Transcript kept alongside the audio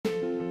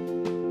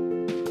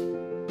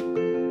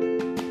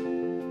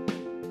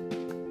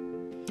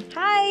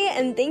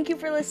and thank you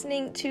for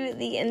listening to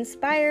the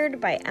Inspired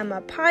by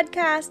Emma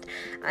podcast.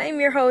 I am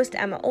your host,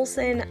 Emma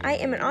Olson. I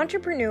am an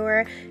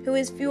entrepreneur who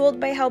is fueled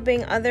by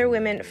helping other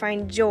women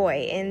find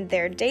joy in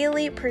their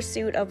daily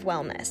pursuit of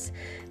wellness.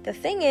 The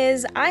thing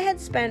is, I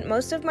had spent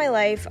most of my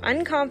life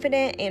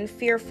unconfident and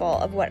fearful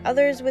of what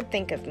others would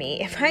think of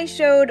me if I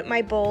showed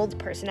my bold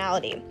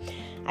personality.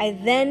 I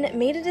then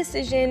made a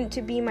decision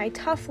to be my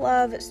tough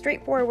love,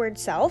 straightforward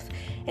self,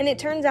 and it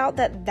turns out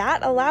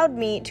that allowed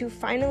me to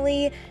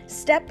finally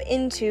step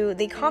into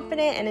the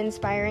confident and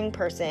inspiring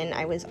person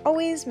I was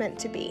always meant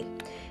to be.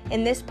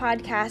 In this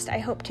podcast, I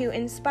hope to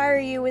inspire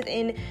you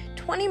within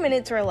 20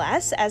 minutes or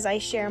less as I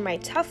share my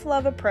tough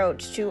love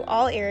approach to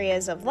all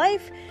areas of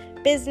life,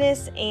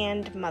 business,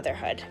 and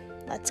motherhood.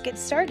 Let's get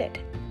started.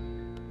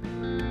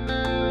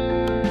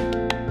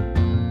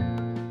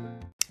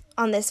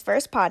 On this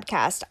first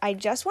podcast, I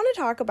just want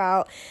to talk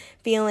about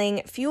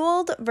feeling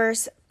fueled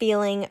versus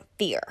feeling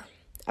fear.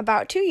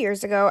 About 2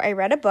 years ago, I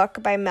read a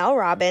book by Mel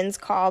Robbins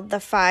called The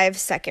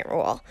 5-Second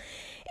Rule.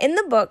 In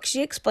the book,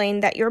 she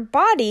explained that your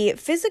body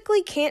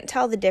physically can't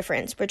tell the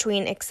difference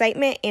between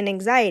excitement and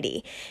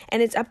anxiety,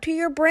 and it's up to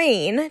your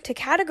brain to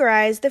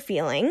categorize the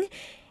feeling,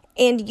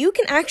 and you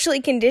can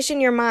actually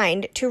condition your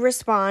mind to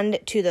respond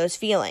to those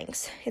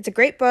feelings. It's a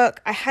great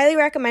book. I highly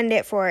recommend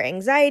it for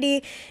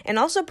anxiety and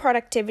also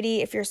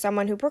productivity if you're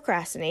someone who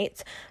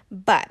procrastinates.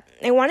 But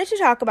I wanted to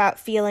talk about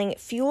feeling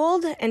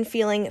fueled and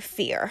feeling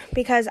fear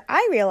because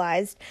I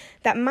realized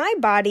that my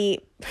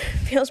body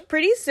feels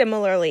pretty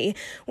similarly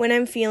when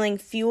I'm feeling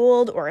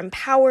fueled or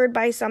empowered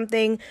by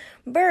something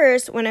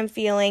versus when I'm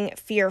feeling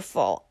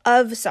fearful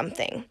of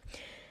something.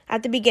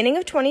 At the beginning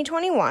of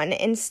 2021,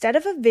 instead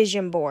of a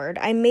vision board,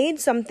 I made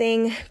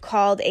something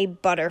called a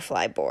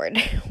butterfly board,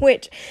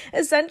 which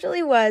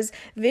essentially was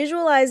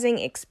visualizing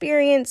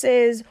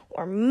experiences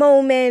or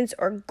moments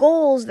or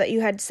goals that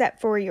you had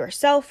set for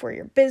yourself or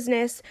your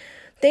business,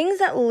 things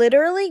that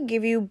literally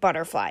give you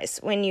butterflies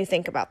when you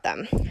think about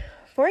them.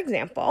 For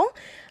example,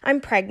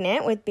 I'm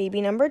pregnant with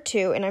baby number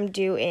 2 and I'm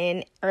due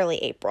in early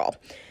April.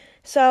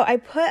 So I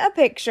put a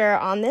picture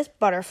on this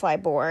butterfly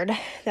board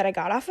that I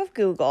got off of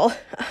Google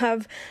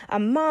of a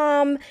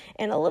mom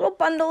and a little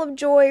bundle of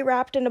joy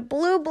wrapped in a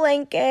blue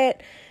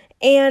blanket.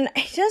 And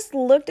I just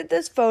looked at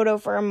this photo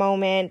for a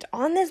moment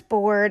on this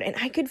board and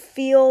I could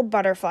feel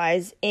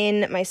butterflies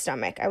in my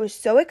stomach. I was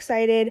so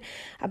excited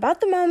about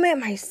the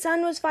moment my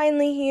son was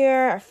finally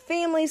here, our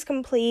family's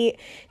complete,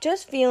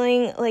 just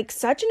feeling like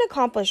such an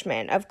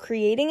accomplishment of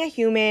creating a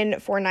human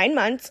for 9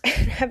 months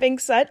and having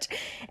such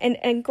an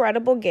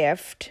incredible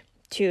gift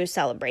to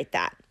celebrate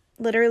that.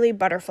 Literally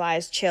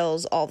butterflies,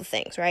 chills, all the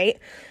things, right?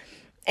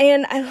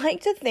 And I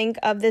like to think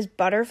of this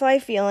butterfly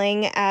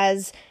feeling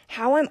as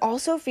how I'm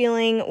also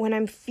feeling when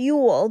I'm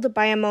fueled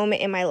by a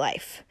moment in my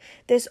life.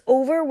 This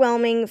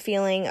overwhelming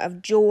feeling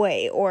of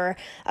joy or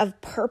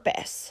of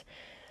purpose.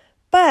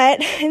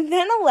 But I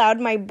then allowed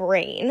my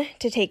brain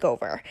to take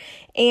over.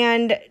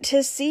 And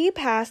to see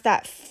past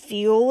that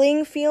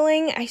fueling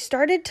feeling, I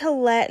started to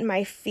let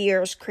my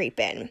fears creep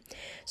in.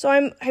 So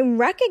I'm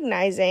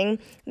recognizing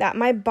that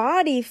my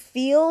body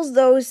feels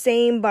those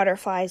same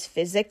butterflies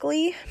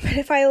physically, but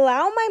if I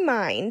allow my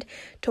mind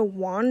to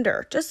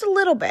wander just a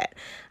little bit,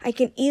 I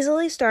can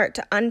easily start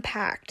to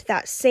unpack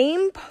that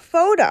same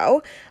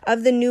photo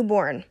of the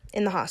newborn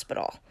in the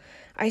hospital.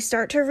 I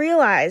start to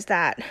realize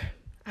that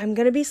I'm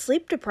going to be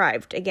sleep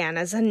deprived again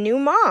as a new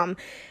mom.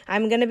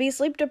 I'm going to be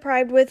sleep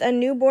deprived with a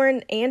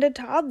newborn and a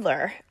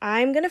toddler.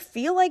 I'm going to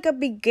feel like a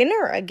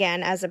beginner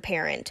again as a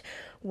parent.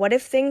 What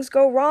if things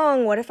go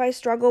wrong? What if I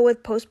struggle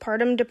with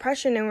postpartum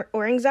depression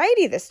or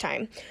anxiety this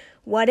time?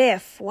 What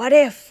if,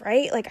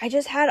 right? Like I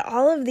just had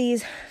all of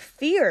these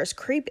fears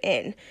creep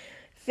in.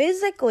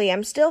 Physically,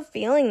 I'm still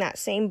feeling that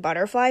same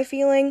butterfly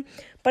feeling,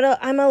 but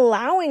I'm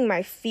allowing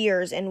my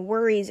fears and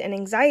worries and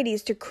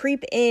anxieties to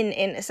creep in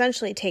and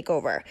essentially take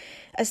over.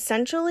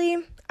 Essentially,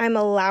 I'm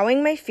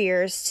allowing my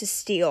fears to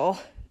steal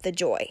the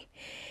joy.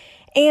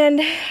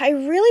 And I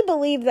really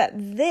believe that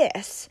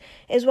this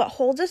is what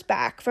holds us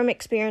back from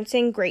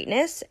experiencing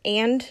greatness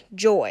and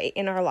joy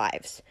in our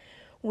lives.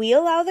 We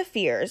allow the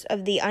fears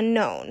of the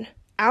unknown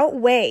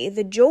outweigh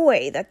the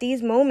joy that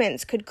these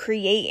moments could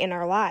create in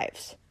our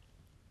lives.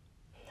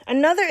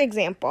 Another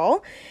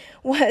example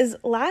was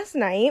last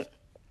night.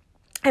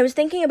 I was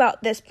thinking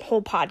about this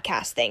whole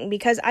podcast thing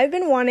because I've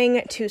been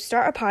wanting to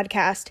start a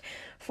podcast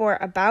for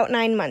about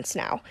 9 months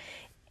now.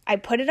 I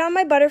put it on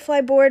my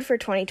butterfly board for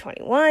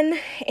 2021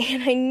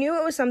 and I knew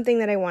it was something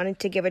that I wanted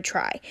to give a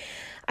try.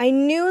 I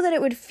knew that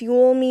it would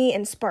fuel me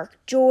and spark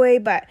joy,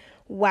 but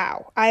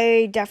wow,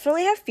 I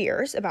definitely have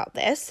fears about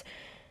this.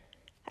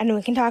 And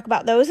we can talk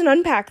about those and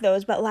unpack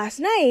those. But last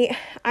night,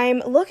 I'm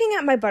looking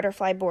at my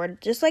butterfly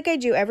board just like I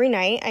do every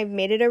night. I've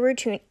made it a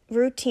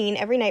routine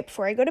every night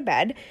before I go to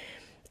bed.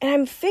 And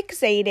I'm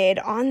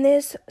fixated on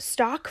this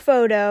stock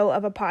photo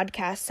of a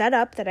podcast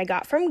setup that I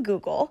got from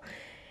Google.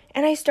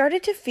 And I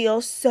started to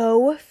feel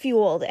so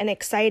fueled and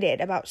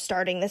excited about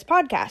starting this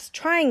podcast,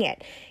 trying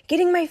it,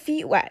 getting my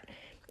feet wet.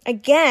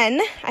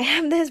 Again, I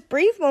have this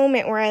brief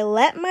moment where I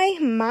let my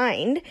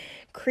mind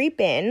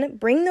creep in,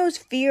 bring those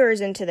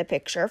fears into the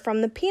picture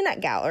from the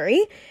peanut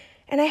gallery,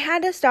 and I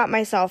had to stop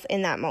myself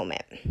in that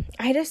moment.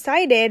 I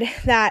decided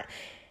that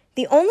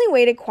the only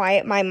way to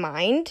quiet my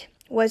mind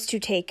was to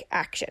take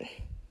action.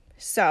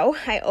 So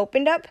I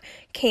opened up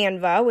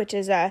Canva, which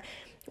is a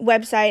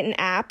website and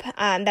app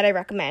that I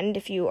recommend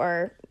if you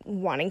are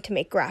wanting to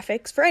make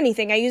graphics for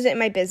anything. I use it in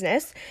my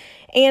business.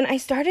 And I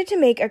started to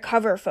make a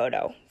cover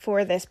photo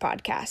for this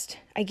podcast.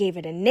 I gave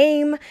it a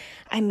name.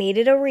 I made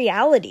it a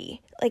reality.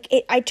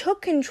 I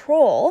took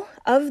control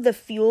of the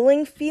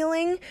fueling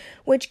feeling,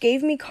 which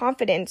gave me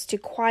confidence to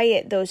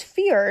quiet those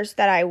fears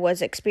that I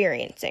was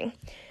experiencing.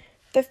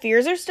 The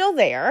fears are still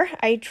there.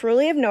 I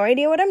truly have no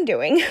idea what I'm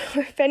doing,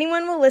 if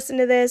anyone will listen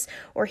to this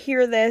or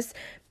hear this,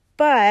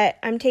 but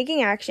I'm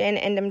taking action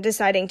and I'm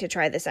deciding to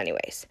try this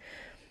anyways.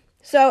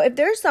 So if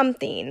there's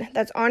something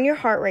that's on your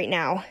heart right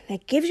now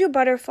that gives you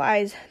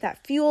butterflies,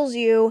 that fuels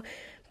you,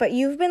 but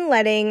you've been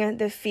letting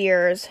the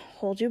fears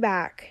hold you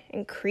back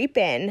and creep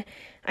in,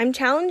 I'm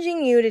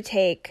challenging you to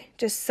take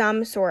just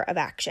some sort of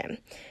action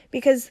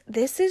because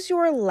this is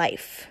your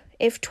life.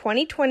 If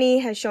 2020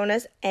 has shown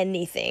us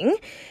anything,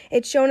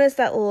 it's shown us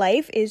that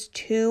life is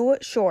too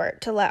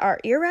short to let our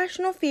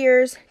irrational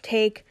fears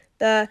take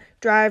the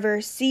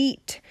driver's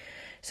seat.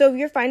 So if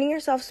you're finding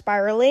yourself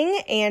spiraling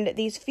and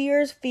these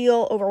fears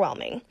feel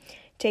overwhelming,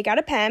 take out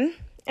a pen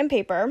and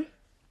paper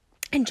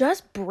and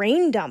just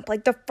brain dump.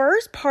 The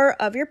first part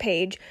of your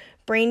page,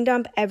 brain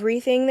dump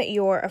everything that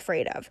you're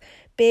afraid of.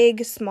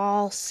 Big,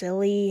 small,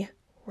 silly,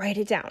 write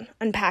it down,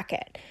 unpack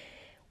it.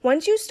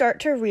 Once you start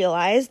to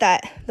realize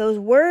that those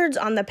words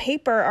on the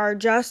paper are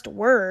just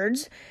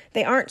words,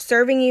 they aren't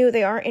serving you,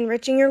 they aren't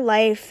enriching your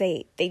life,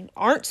 they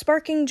aren't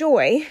sparking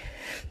joy,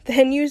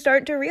 then you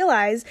start to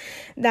realize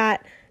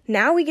that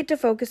now we get to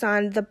focus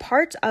on the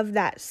parts of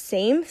that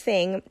same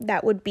thing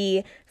that would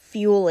be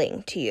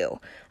fueling to you.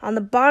 On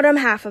the bottom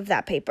half of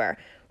that paper,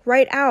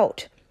 write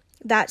out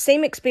that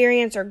same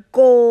experience or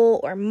goal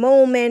or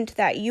moment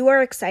that you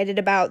are excited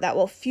about that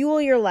will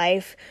fuel your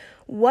life.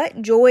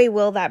 What joy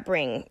will that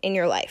bring in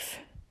your life?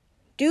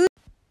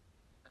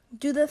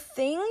 Do the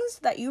things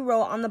that you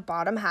wrote on the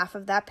bottom half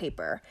of that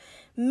paper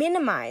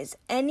minimize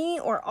any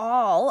or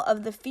all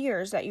of the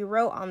fears that you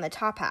wrote on the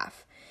top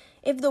half?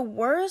 If the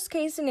worst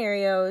case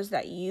scenarios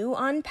that you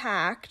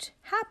unpacked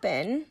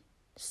happen,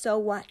 so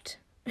what?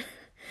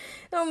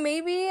 So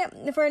maybe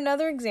for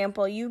another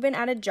example, you've been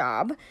at a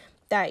job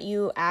that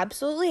you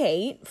absolutely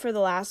hate for the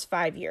last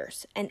 5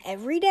 years. And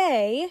every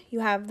day you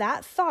have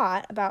that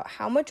thought about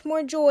how much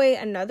more joy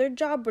another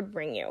job would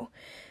bring you.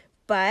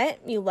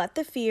 But you let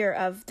the fear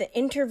of the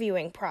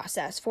interviewing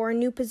process for a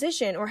new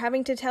position or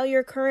having to tell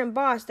your current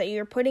boss that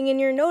you're putting in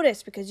your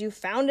notice because you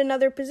found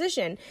another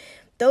position.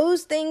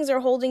 Those things are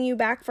holding you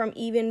back from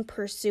even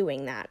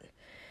pursuing that.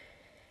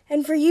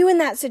 And for you in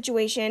that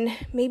situation,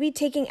 maybe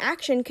taking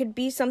action could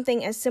be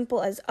something as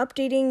simple as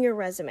updating your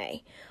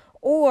resume,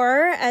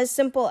 or as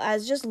simple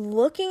as just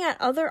looking at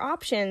other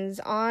options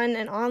on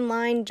an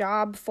online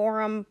job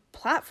forum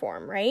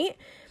platform, right?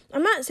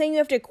 I'm not saying you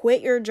have to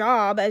quit your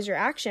job as your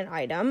action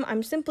item.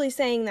 I'm simply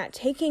saying that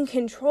taking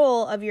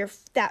control of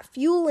that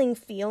fueling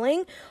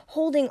feeling,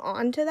 holding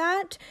on to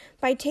that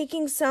by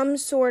taking some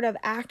sort of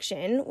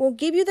action will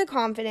give you the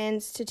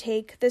confidence to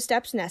take the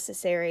steps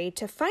necessary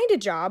to find a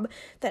job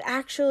that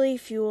actually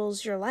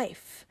fuels your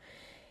life.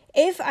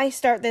 If I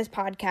start this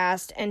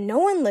podcast and no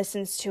one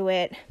listens to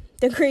it,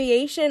 the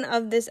creation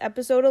of this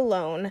episode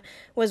alone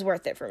was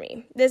worth it for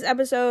me. This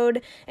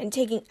episode and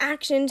taking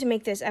action to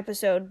make this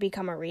episode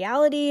become a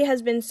reality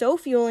has been so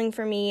fueling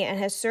for me and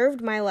has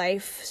served my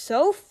life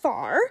so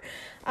far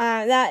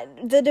that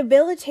the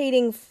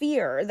debilitating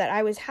fear that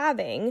I was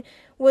having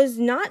was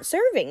not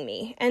serving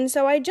me. And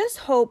so I just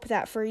hope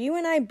that for you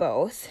and I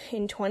both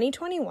in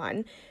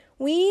 2021,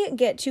 we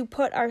get to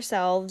put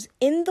ourselves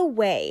in the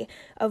way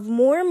of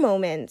more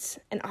moments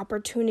and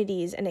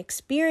opportunities and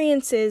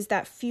experiences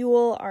that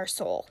fuel our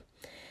soul.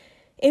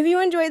 If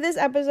you enjoyed this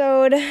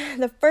episode,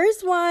 the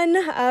first one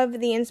of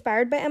the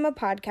Inspired by Emma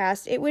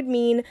podcast, it would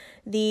mean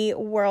the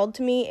world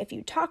to me if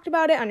you talked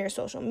about it on your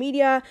social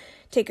media.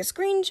 Take a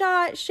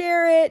screenshot,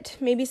 share it,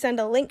 maybe send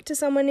a link to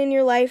someone in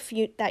your life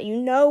that you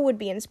know would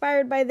be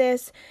inspired by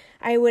this.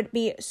 I would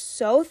be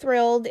so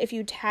thrilled if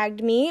you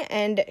tagged me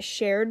and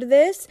shared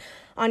this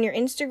on your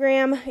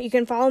Instagram. You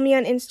can follow me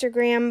on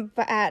Instagram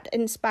at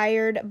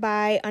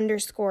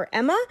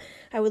inspiredby_Emma.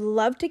 I would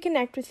love to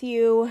connect with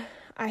you.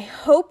 I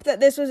hope that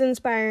this was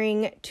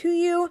inspiring to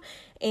you,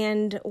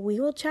 and we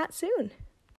will chat soon.